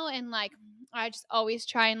 now, and like I just always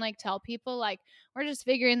try and like tell people like we're just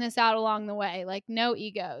figuring this out along the way, like no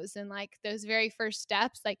egos. And like those very first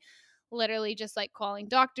steps, like literally just like calling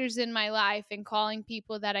doctors in my life and calling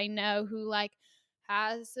people that I know who like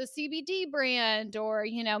has a CBD brand or,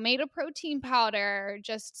 made a protein powder, or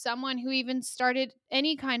just someone who even started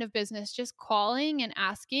any kind of business, just calling and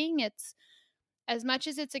asking. It's as much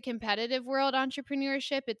as it's a competitive world,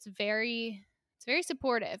 entrepreneurship, it's very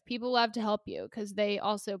supportive. People love to help you because they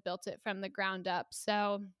also built it from the ground up.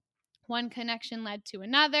 So one connection led to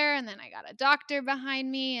another, and then I got a doctor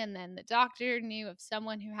behind me, and then the doctor knew of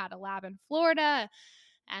someone who had a lab in Florida,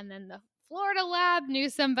 and then the Florida lab knew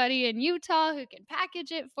somebody in Utah who can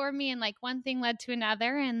package it for me, and like one thing led to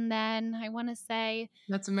another. And then I want to say,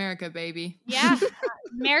 that's America, baby. Yeah,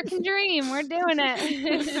 American dream. We're doing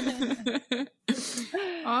it.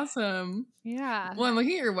 Awesome. Yeah. Well, I'm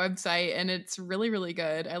looking at your website and it's really, really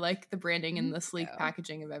good. I like the branding and the sleek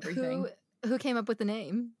packaging of everything. Who came up with the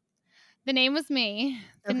name? The name was me.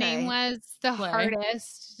 The name was the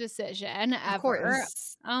hardest decision ever. Of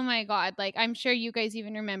course. Oh my God. Like, I'm sure you guys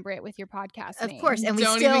even remember it with your podcast name. Of course. And we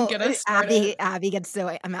Don't still, even get us started. Abby gets so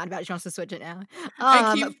mad about it. She wants to switch it now.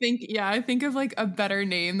 I think of like a better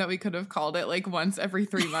name that we could have called it like once every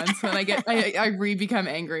 3 months. When I become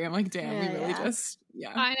angry. I'm like, damn, we really just,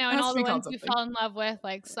 I know. And all the ones you fell in love with,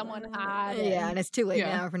 like someone had. Yeah. And it's too late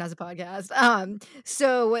now for another podcast.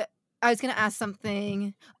 So I was going to ask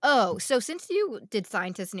something. Oh, so since you did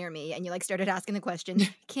Scientists Near Me and you like started asking the questions,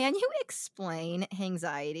 can you explain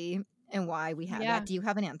anxiety and why we have that? Do you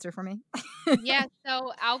have an answer for me? Yeah.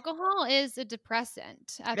 So alcohol is a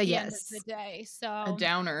depressant at the end of the day. So a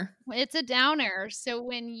downer. It's a downer. So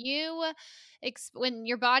when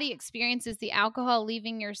your body experiences the alcohol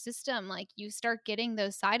leaving your system, like you start getting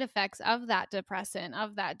those side effects of that depressant,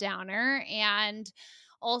 of that downer. And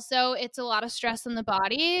also, it's a lot of stress in the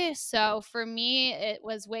body. So for me, it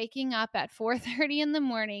was waking up at 4:30 in the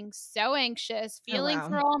morning, so anxious, feeling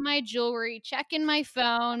for all my jewelry, checking my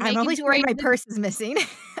phone. I'm always worried my purse is missing.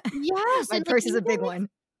 Yes. My purse is a big one. Even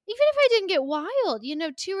if I didn't get wild,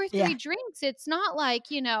 2 or 3 drinks, it's not like,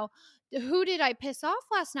 who did I piss off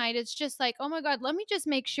last night? It's just like, oh my God, let me just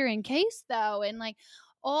make sure in case though. And like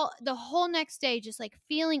the whole next day, just like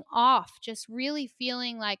feeling off, just really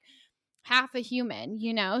feeling like half a human,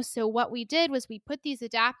 So what we did was we put these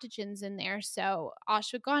adaptogens in there. So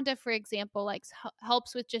ashwagandha, for example, like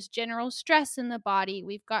helps with just general stress in the body.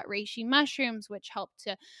 We've got reishi mushrooms, which help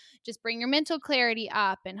to just bring your mental clarity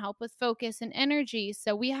up and help with focus and energy.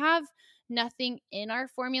 So we have nothing in our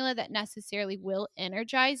formula that necessarily will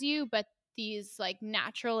energize you, but these like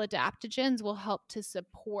natural adaptogens will help to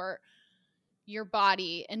support your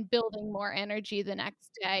body and building more energy the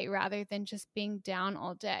next day rather than just being down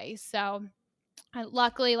all day. So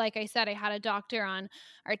luckily, like I said, I had a doctor on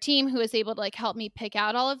our team who was able to like help me pick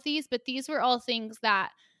out all of these, but these were all things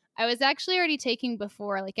that I was actually already taking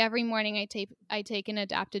before. Like every morning I take an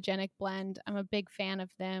adaptogenic blend. I'm a big fan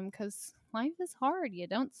of them because life is hard. You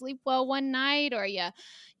don't sleep well one night, or you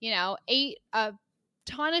ate a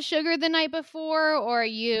ton of sugar the night before, or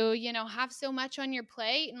you have so much on your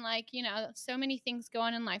plate and like, so many things go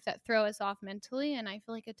on in life that throw us off mentally. And I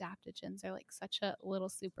feel like adaptogens are like such a little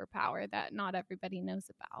superpower that not everybody knows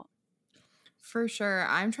about. For sure.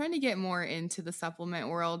 I'm trying to get more into the supplement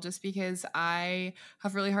world just because I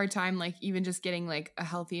have really hard time like even just getting like a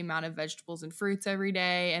healthy amount of vegetables and fruits every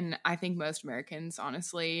day. And I think most Americans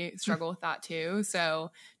honestly struggle with that too.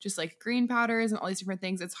 So just like green powders and all these different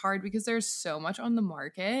things, it's hard because there's so much on the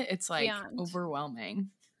market. It's like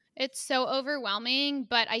overwhelming. It's so overwhelming,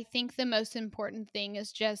 but I think the most important thing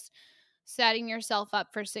is just setting yourself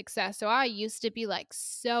up for success. So I used to be like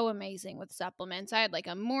so amazing with supplements. I had like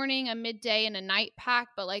a morning, a midday, and a night pack,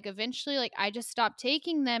 but like eventually like I just stopped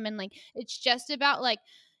taking them, and like it's just about like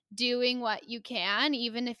doing what you can,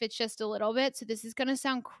 even if it's just a little bit. So this is going to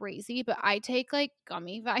sound crazy, but I take like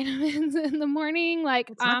gummy vitamins in the morning.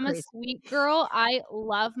 Like I'm a sweet girl. I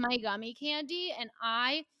love my gummy candy, and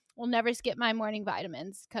I will never skip my morning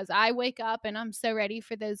vitamins because I wake up and I'm so ready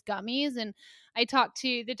for those gummies. And I talked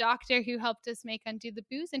to the doctor who helped us make Undo the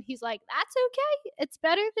Booze, and he's like, that's okay. It's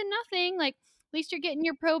better than nothing. Like, at least you're getting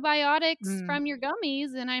your probiotics from your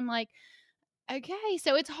gummies. And I'm like, okay.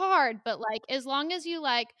 So it's hard, but like, as long as you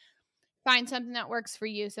like find something that works for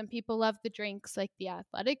you. Some people love the drinks like the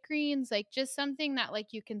athletic greens, like just something that like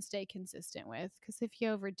you can stay consistent with. Because if you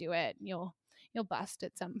overdo it, you'll bust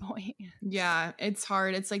at some point. Yeah, it's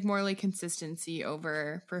hard. It's like more like consistency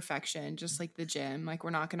over perfection, just like the gym. Like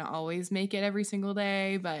we're not going to always make it every single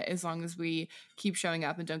day, but as long as we keep showing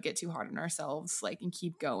up and don't get too hard on ourselves, like, and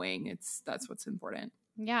keep going, that's what's important.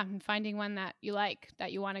 Yeah, and finding one that you like,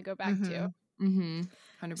 that you want to go back to.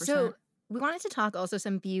 100%. So we wanted to talk also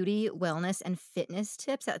some beauty, wellness, and fitness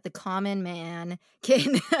tips that the common man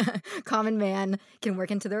can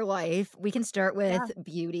work into their life. We can start with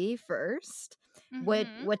beauty first.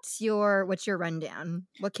 What's your rundown?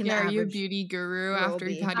 What can are you a beauty guru after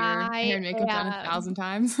you've had your hair and makeup done 1,000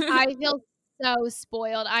 times? I feel so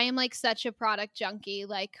spoiled. I am like such a product junkie,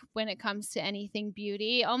 like when it comes to anything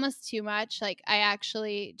beauty, almost too much. Like I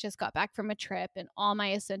actually just got back from a trip and all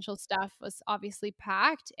my essential stuff was obviously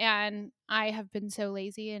packed, and I have been so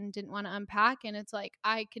lazy and didn't want to unpack, and it's like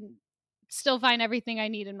I can still find everything I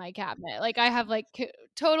need in my cabinet. Like I have like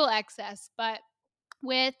total excess. But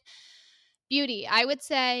with beauty, I would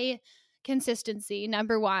say consistency,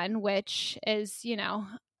 number one, which is,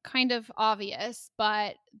 kind of obvious,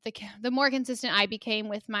 but the more consistent I became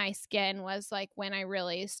with my skin was like when I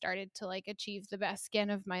really started to like achieve the best skin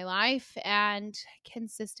of my life, and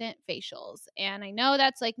consistent facials. And I know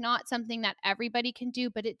that's like not something that everybody can do,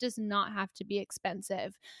 but it does not have to be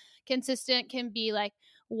expensive. Consistent can be like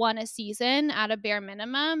one a season at a bare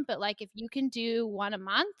minimum, but like if you can do one a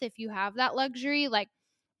month, if you have that luxury, like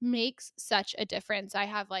makes such a difference. I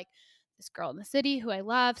have like this girl in the city who I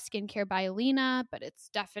love, Skincare by Alina, but it's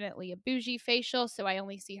definitely a bougie facial, so I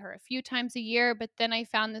only see her a few times a year. But then I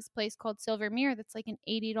found this place called Silver Mirror that's like an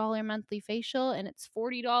 $80 monthly facial, and it's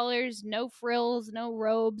 $40, no frills, no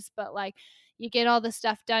robes, but like you get all the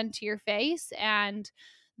stuff done to your face, and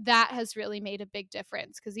that has really made a big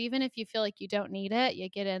difference. Because even if you feel like you don't need it, you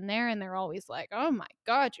get in there and they're always like, oh my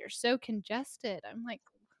God, you're so congested. I'm like,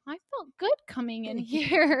 I felt good coming in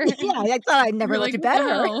here. Yeah, I thought I'd never looked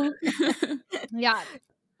better. Yeah.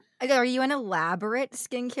 Are you an elaborate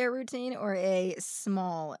skincare routine or a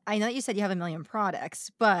small? I know you said you have a million products,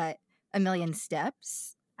 but a million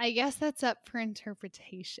steps? I guess that's up for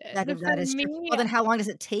interpretation. That is true. Well, then how long does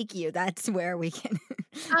it take you? That's where we can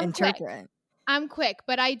interpret. I'm quick,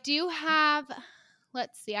 but I do have,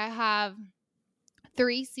 let's see, I have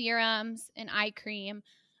 3 serums, an eye cream,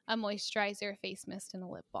 a moisturizer, a face mist, and a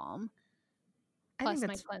lip balm, plus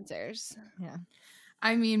my cleansers. Yeah.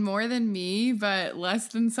 I mean, more than me, but less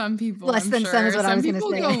than some people. Less than some is what I was going to say.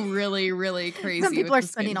 Some people go really, really crazy. Some people are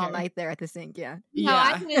spending all night there at the sink, No,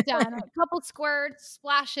 I could have done a couple squirts,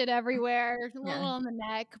 splash it everywhere, a little on the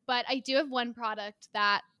neck. But I do have one product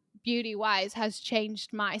that beauty-wise has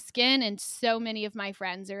changed my skin and so many of my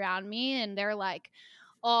friends around me, and they're like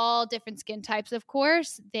all different skin types, of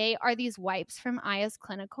course. They are these wipes from Aya's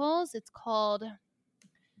Clinicals. It's called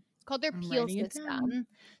their Peel System.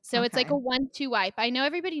 So it's like a 1-2 wipe. I know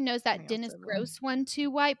everybody knows that Dennis Gross 1-2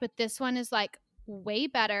 wipe, but this one is like way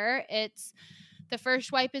better. It's the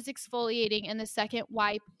first wipe is exfoliating, and the second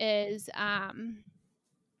wipe is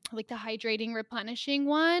like the hydrating, replenishing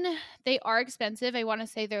one. They are expensive. I want to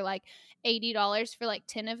say they're like $80 for like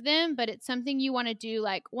 10 of them, but it's something you want to do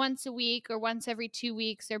like once a week or once every 2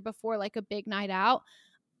 weeks or before like a big night out.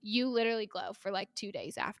 You literally glow for like 2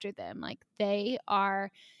 days after them. Like they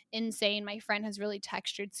are insane. My friend has really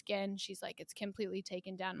textured skin. She's like, it's completely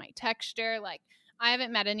taken down my texture. Like I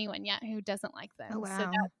haven't met anyone yet who doesn't like them. Oh, wow. So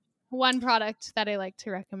that's one product that I like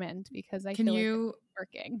to recommend because I feel like it's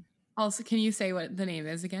working. Also, can you say what the name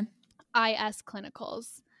is again? IS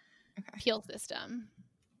Clinicals Peel System.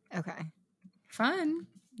 Okay. Fun.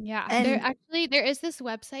 Yeah. And there is this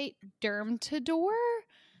website, Derm2Door.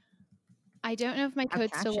 I don't know if my code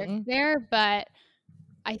still works there, but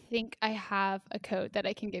I think I have a code that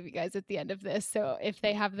I can give you guys at the end of this. So if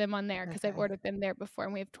they have them on there, because I've ordered them there before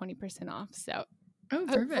and we have 20% off. So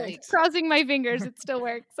perfect. Crossing my fingers, it still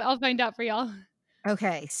works. I'll find out for y'all.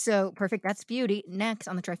 Okay, so perfect. That's beauty. Next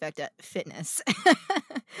on the trifecta, fitness.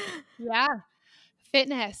 Yeah.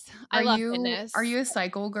 Fitness. I love fitness. Are you a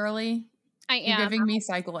cycle girly? I am. You're giving me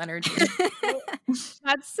cycle energy.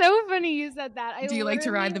 That's so funny you said that. Do you like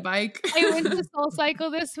to ride the bike? I went to Soul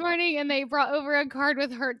Cycle this morning and they brought over a card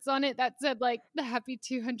with hearts on it that said like the happy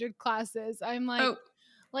 200 classes. I'm like,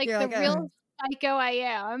 real psycho I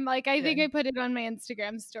am. Like, I think I put it on my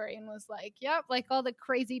Instagram story and was like, yep, like all the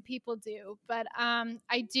crazy people do. But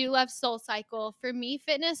I do love Soul Cycle. For me,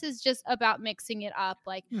 fitness is just about mixing it up.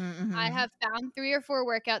 Like, I have found 3 or 4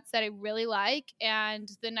 workouts that I really like.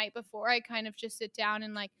 And the night before, I kind of just sit down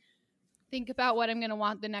and like think about what I'm going to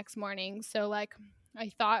want the next morning. So like,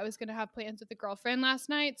 I thought I was going to have plans with a girlfriend last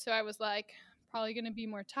night. So I was like, probably going to be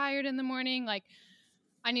more tired in the morning. Like,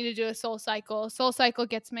 I need to do a Soul Cycle. Soul Cycle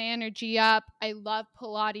gets my energy up. I love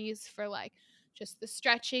Pilates for like just the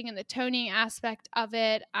stretching and the toning aspect of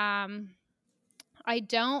it. I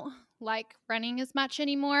don't like running as much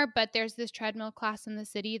anymore, but there's this treadmill class in the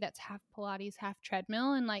city that's half Pilates, half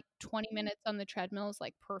treadmill, and like 20 minutes on the treadmill is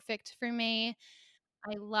like perfect for me.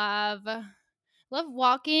 I love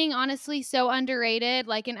walking. Honestly, so underrated.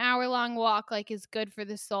 Like an hour-long walk like is good for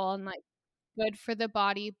the soul and like good for the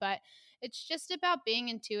body, but it's just about being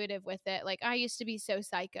intuitive with it. Like, I used to be so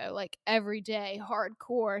psycho, like every day,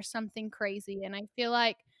 hardcore, something crazy. And I feel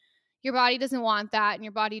like your body doesn't want that. And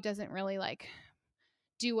your body doesn't really like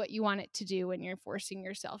do what you want it to do when you're forcing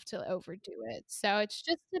yourself to overdo it. So it's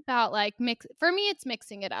just about like for me, it's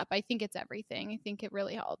mixing it up. I think it's everything. I think it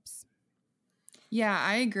really helps. Yeah,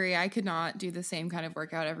 I agree. I could not do the same kind of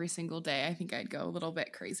workout every single day. I think I'd go a little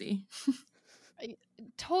bit crazy.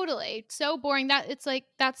 Totally. So boring that it's like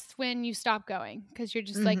that's when you stop going because you're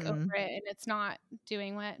just like over it and it's not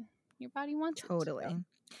doing what your body wants. Totally. It to do.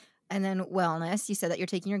 And then wellness, you said that you're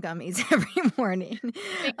taking your gummies every morning.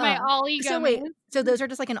 Take my Ollie gummies. So wait, so those are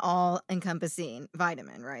just like an all-encompassing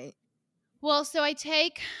vitamin, right? Well, so I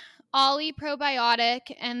take Ollie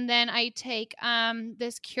probiotic and then I take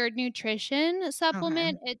this Cured Nutrition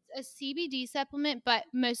supplement. Okay. It's a CBD supplement, but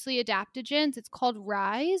mostly adaptogens. It's called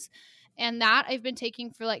Rise. And that I've been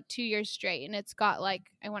taking for like 2 years straight. And it's got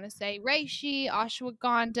like, I want to say reishi,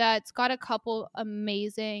 ashwagandha. It's got a couple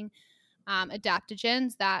amazing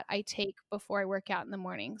adaptogens that I take before I work out in the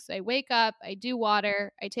morning. So I wake up, I do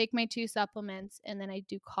water, I take my 2 supplements, and then I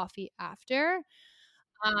do coffee after.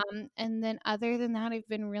 And then other than that, I've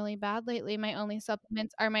been really bad lately. My only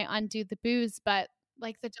supplements are my Undo the Booze. But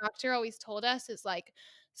like the doctor always told us is like,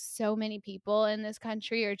 so many people in this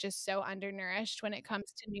country are just so undernourished when it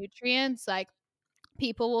comes to nutrients. Like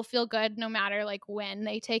people will feel good no matter like when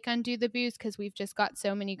they take Undo the Booze because we've just got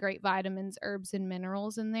so many great vitamins, herbs, and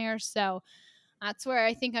minerals in there. So that's where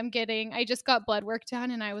I think I just got blood work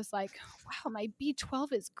done and I was like, wow, my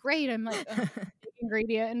B12 is great. I'm like,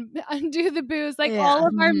 ingredient and Undo the Booze, like all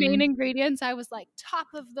of our main ingredients. I was like top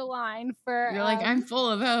of the line for. You're like, I'm full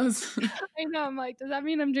of those. I know. I'm like, does that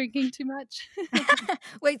mean I'm drinking too much?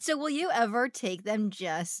 Wait, so will you ever take them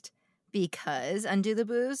just because Undo the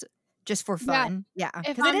Booze? Just for fun? Yeah.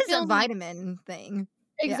 Because it is a vitamin thing.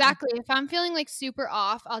 Exactly. Yeah. If I'm feeling like super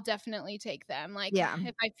off, I'll definitely take them. Like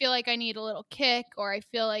if I feel like I need a little kick or I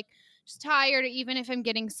feel like just tired, or even if I'm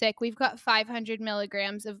getting sick, we've got 500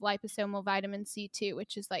 milligrams of liposomal vitamin C2,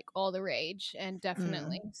 which is like all the rage and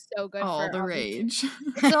definitely so good. All the rage.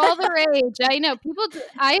 It's all the rage. I know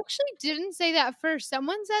I actually didn't say that first.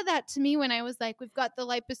 Someone said that to me when I was like, we've got the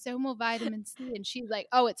liposomal vitamin C. And she's like,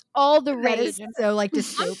 oh, it's all the rage. That is so like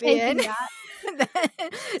dystopian.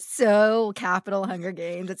 So capital Hunger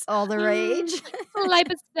Games. It's all the rage.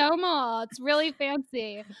 Liposomal. It's really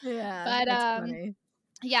fancy. Yeah. But that's funny.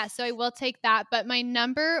 Yeah, so I will take that. But my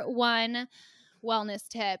number one wellness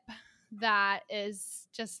tip that is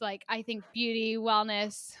just like, I think beauty,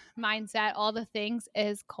 wellness, mindset, all the things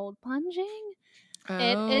is cold plunging.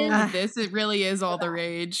 It really is all the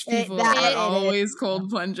rage. People are always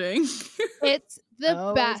cold plunging. It's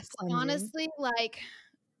the best. Plunging. Honestly, like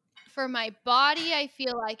for my body, I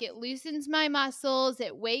feel like it loosens my muscles.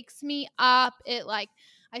 It wakes me up.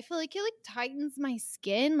 I feel like it like tightens my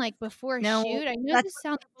skin like before a shoot. I know this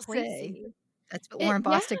sounds crazy. That's what Warren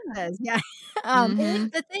Bostic says. Yeah.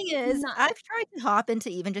 The thing is, Not I've tried to hop into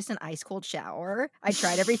even just an ice cold shower. I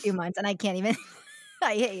tried every few months, and I can't even.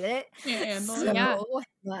 I hate it Can't handle so it. Yeah.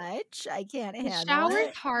 much. I can't the handle shower's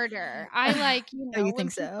it. harder. I like, Oh, you when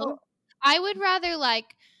think so? people I would rather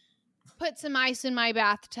like put some ice in my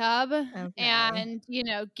bathtub Okay. and,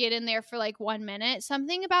 get in there for like 1 minute.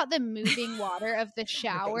 Something about the moving water of the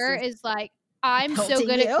shower is is like, I'm so pelting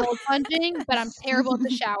good at you. cold plunging, but I'm terrible at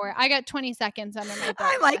the shower. I got 20 seconds under my belt.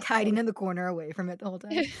 I'm like trust hiding me. in the corner away from it the whole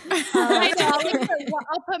time. I know.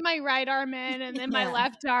 I'll put my right arm in and then my Yeah.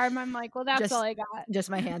 left arm. I'm like, well, that's all I got.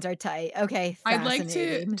 Just my hands are tight. Okay, I'd like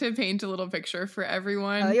fascinating. to paint a little picture for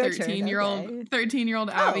everyone. Oh, your turn. 13-year-old Okay.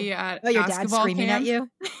 13-year-old Abby at Oh, your dad's basketball screaming camp. at you?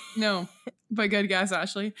 No, but good guess,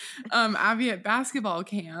 Ashley. Abby at basketball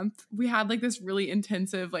camp, we had like this really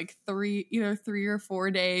intensive, like either 3 or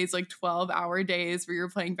 4 days, like 12-hour days where you're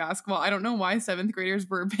playing basketball. I don't know why 7th graders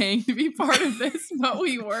were paying to be part of this, but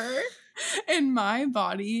we were. And my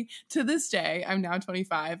body, to this day, I'm now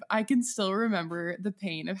 25, I can still remember the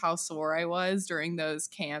pain of how sore I was during those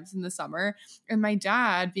camps in the summer. And my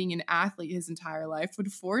dad, being an athlete his entire life,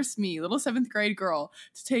 would force me, little 7th grade girl,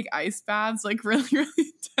 to take ice baths, like really,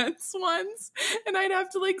 really intense ones. And I'd have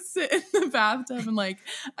to like sit in the bathtub and like,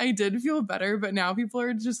 I did feel better, but now people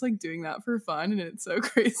are just like doing that for fun. And it's so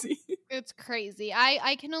crazy. It's crazy.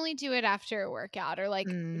 I can only do it after a workout or like,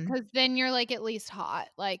 because then you're like at least hot.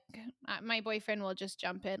 Like my boyfriend will just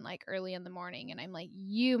jump in like early in the morning and I'm like,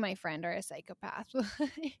 you, my friend, are a psychopath.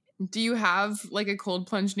 Do you have like a cold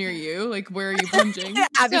plunge near you? Like, where are you plunging?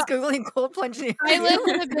 Abby's Googling cold plunge near I you. live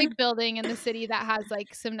in a big building in the city that has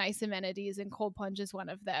like some nice amenities and cold plunge is one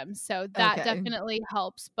of them. So that Okay. definitely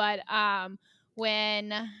helps. But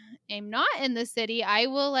when I'm not in the city, I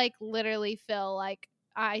will like literally feel like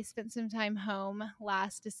I spent some time home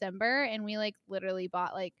last December and we like literally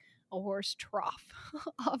bought like a horse trough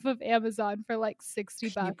off of Amazon for like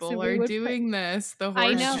 $60. People are doing this. The I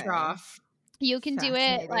horse know. trough. You can do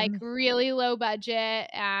it like Fascinating. really low budget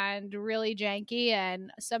and really janky.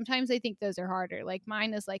 And sometimes I think those are harder. Like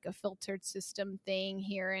mine is like a filtered system thing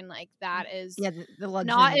here. And like that is the luxury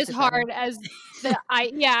not makes as it better. hard as the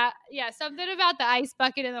something about the ice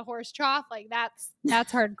bucket in the horse trough. Like that's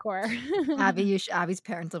hardcore. Abby's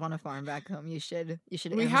parents live on a farm back home. You should We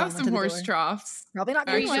Amazon have them some to the horse door. troughs. Probably not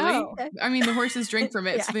good Actually, ones. I mean, the horses drink from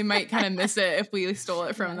it, Yeah. so they might kind of miss it if we stole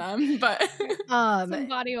it from them. But Some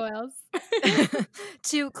body oils.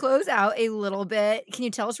 To close out a little bit, can you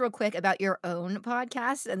tell us real quick about your own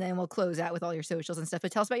podcast? And then we'll close out with all your socials and stuff.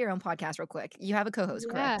 But tell us about your own podcast real quick. You have a co-host,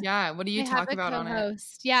 correct? yeah, what do you I talk have a about on it?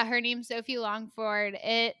 co-host. Yeah, her name's Sophie Longford.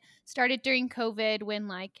 It started during COVID when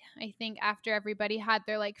like I think after everybody had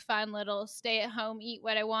their like fun little stay at home, eat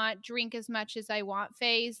what I want, drink as much as I want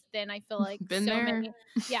phase. Then I feel like Been there.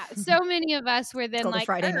 so many of us were then called a like,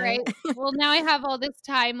 Friday all right, night. well now I have all this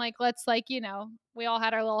time. Like let's like, we all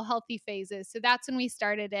had our little healthy phases. So that's when we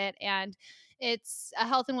started it. And it's a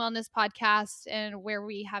health and wellness podcast and where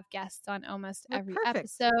we have guests on almost every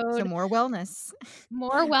episode. So more wellness.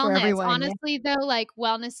 More for wellness. everyone, yeah. Honestly, though, like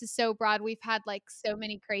wellness is so broad. We've had like so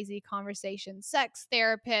many crazy conversations. Sex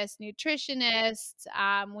therapists, nutritionists.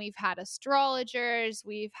 We've had astrologers.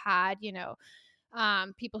 We've had,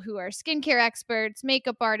 people who are skincare experts,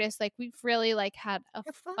 makeup artists. Like we've really like had a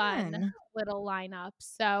fun little lineup.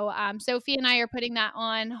 So Sophie and I are putting that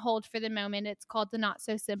on hold for the moment. It's called The Not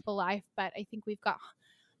So Simple Life, but I think we've got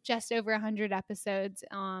just over 100 episodes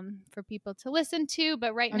for people to listen to.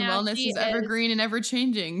 But right now wellness is evergreen and ever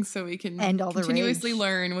changing, so we can continuously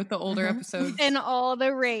learn with the older episodes. And all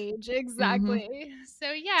the rage. Exactly.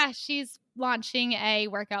 So yeah, she's launching a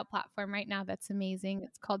workout platform right now that's amazing.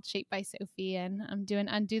 It's called Shaped by Sophie, and I'm doing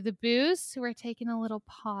Undo the Booze. So we're taking a little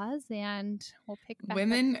pause and we'll pick back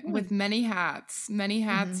Women up soon. with many hats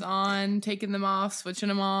on, taking them off, switching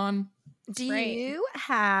them on. Do you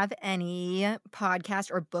have any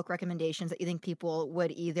podcast or book recommendations that you think people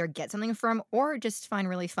would either get something from or just find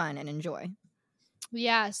really fun and enjoy?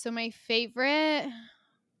 Yeah. So my favorite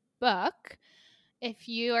book, if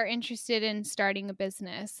you are interested in starting a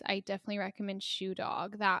business, I definitely recommend Shoe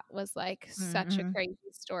Dog. That was like such a crazy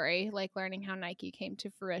story, like learning how Nike came to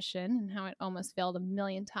fruition and how it almost failed a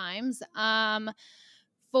million times.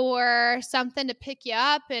 For something to pick you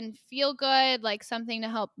up and feel good, like something to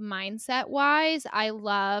help mindset wise, I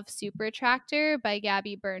love Super Attractor by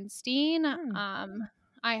Gabby Bernstein.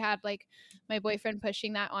 I had like my boyfriend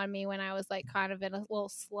pushing that on me when I was like kind of in a little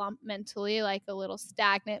slump mentally, like a little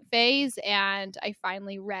stagnant phase. And I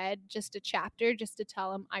finally read just a chapter just to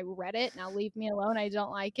tell him I read it. Now leave me alone. I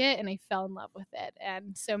don't like it. And I fell in love with it.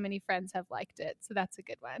 And so many friends have liked it. So that's a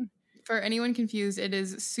good one. For anyone confused, it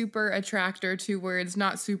is super attractor, 2 words,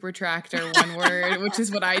 not super tractor, 1 word, which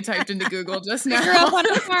is what I typed into Google just now. You grew up on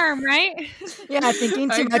a farm, right? Yeah, thinking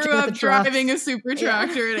too I much grew about up the troughs. driving a super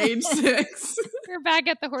tractor at age 6. You're back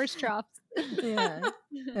at the horse troughs. Yeah,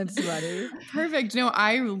 that's funny. Perfect. No,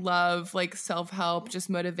 I love like self-help, just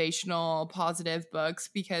motivational, positive books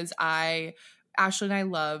because Ashley and I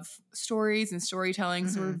love stories and storytelling.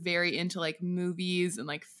 So we're very into like movies and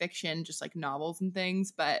like fiction, just like novels and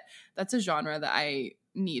things. But that's a genre that I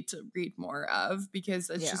need to read more of because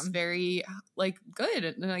it's just very like good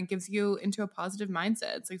and it gives you into a positive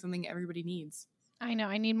mindset. It's like something everybody needs. I know.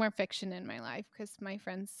 I need more fiction in my life because my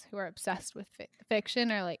friends who are obsessed with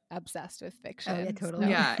fiction are like obsessed with fiction. Oh, yeah, totally.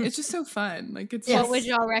 Yeah, it's just so fun. Like it's. What would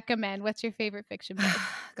y'all recommend? What's your favorite fiction book?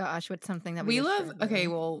 Gosh, what's something that we love? Okay,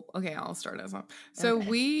 I'll start us off. So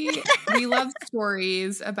we love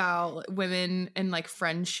stories about women and like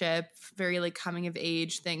friendship, very like coming of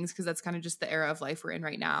age things because that's kind of just the era of life we're in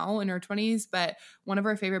right now in our 20s. But one of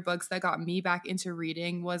our favorite books that got me back into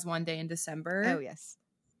reading was One Day in December. Oh yes.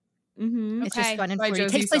 It's just fun and flirty. It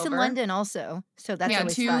takes place in London also, so that's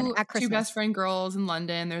always fun. At Christmas. 2 best friend girls in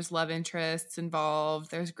London. There's love interests involved.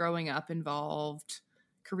 There's growing up involved,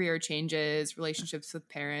 career changes, relationships with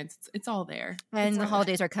parents. It's all there. And the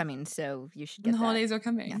holidays are coming, so you should get the holidays are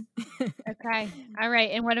coming. Yeah. Okay. All right.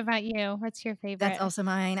 And what about you? What's your favorite? That's also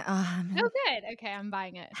mine. Oh, good. Okay, I'm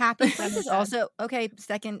buying it. Happy Place is also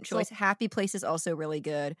second choice. Happy Place is also really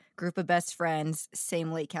good. Group of best friends,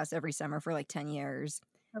 same lake house every summer for like 10 years.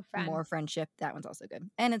 More friendship. That one's also good.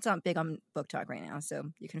 And it's big on Book Talk right now, so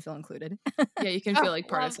you can feel included. Yeah, you can feel like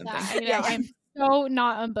part of something. I'm so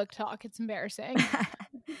not on Book Talk. It's embarrassing.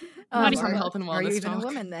 Not even health and wellness. Are you even talk. a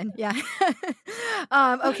woman then? Yeah.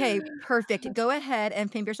 Okay, perfect. Go ahead and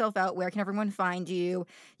pimp yourself out. Where can everyone find you?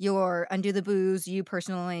 Your Undo the Booze, you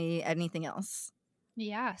personally, anything else?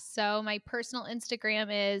 Yeah, so my personal Instagram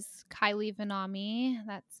is Kylie Vonnahme.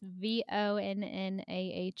 That's Vonnahme.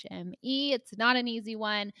 It's not an easy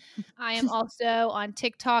one. I am also on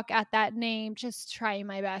TikTok at that name, just trying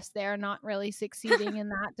my best there, not really succeeding in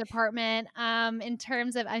that department. In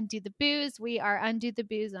terms of Undo the Booze, we are Undo the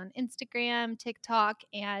Booze on Instagram, TikTok,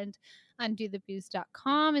 and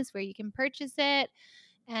undothebooze.com is where you can purchase it.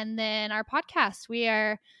 And then our podcast, we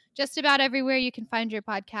are just about everywhere you can find your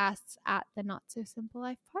podcasts at the Not So Simple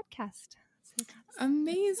Life podcast. So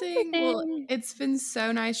amazing. Well, it's been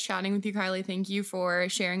so nice chatting with you, Kylie. Thank you for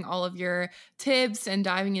sharing all of your tips and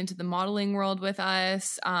diving into the modeling world with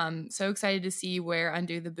us. So excited to see where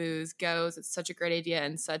Undo the Booze goes. It's such a great idea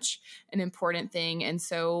and such an important thing and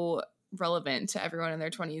so relevant to everyone in their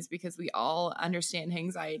 20s because we all understand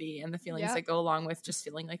anxiety and the feelings that go along with just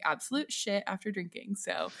feeling like absolute shit after drinking.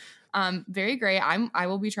 So very great. I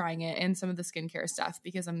will be trying it and some of the skincare stuff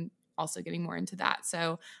because I'm also getting more into that. So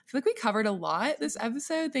I feel like we covered a lot this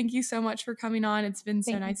episode. Thank you so much for coming on. It's been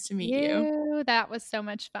so nice to meet you. That was so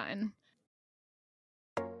much fun.